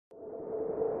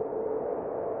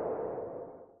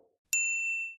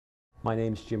My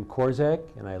name's Jim Korzak,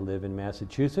 and I live in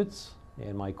Massachusetts.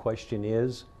 And my question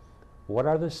is, what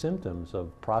are the symptoms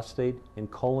of prostate and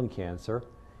colon cancer,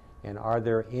 and are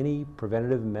there any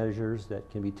preventative measures that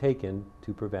can be taken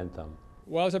to prevent them?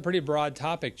 Well, it's a pretty broad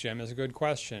topic, Jim. It's a good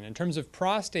question. In terms of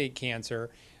prostate cancer,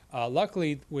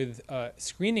 luckily with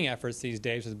screening efforts these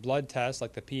days with blood tests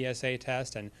like the PSA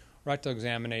test and rectal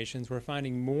examinations, we're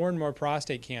finding more and more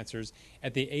prostate cancers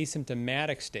at the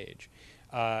asymptomatic stage.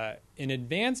 In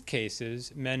advanced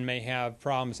cases, men may have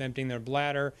problems emptying their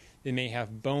bladder, they may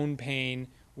have bone pain,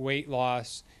 weight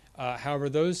loss. However,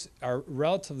 those are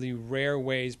relatively rare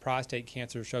ways prostate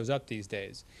cancer shows up these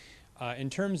days. In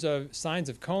terms of signs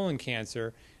of colon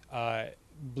cancer,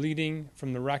 bleeding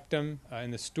from the rectum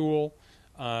in the stool,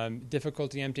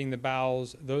 difficulty emptying the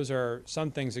bowels, those are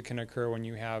some things that can occur when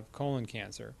you have colon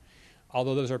cancer.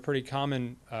 Although those are pretty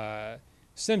common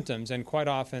symptoms, and quite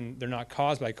often they're not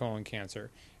caused by colon cancer.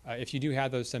 If you do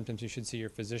have those symptoms, you should see your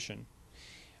physician.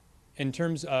 In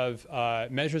terms of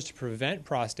measures to prevent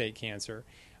prostate cancer,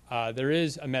 there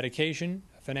is a medication,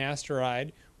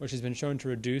 finasteride, which has been shown to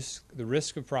reduce the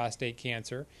risk of prostate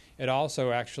cancer. It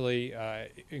also actually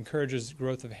encourages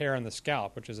growth of hair on the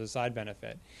scalp, which is a side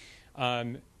benefit.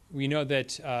 We know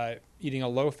that eating a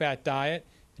low-fat diet,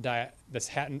 a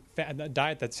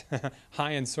diet that's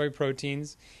high in soy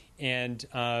proteins and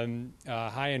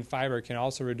high in fiber, can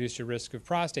also reduce your risk of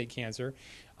prostate cancer.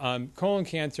 Colon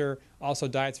cancer, also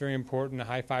diet's very important, a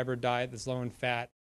high-fiber diet that's low in fat.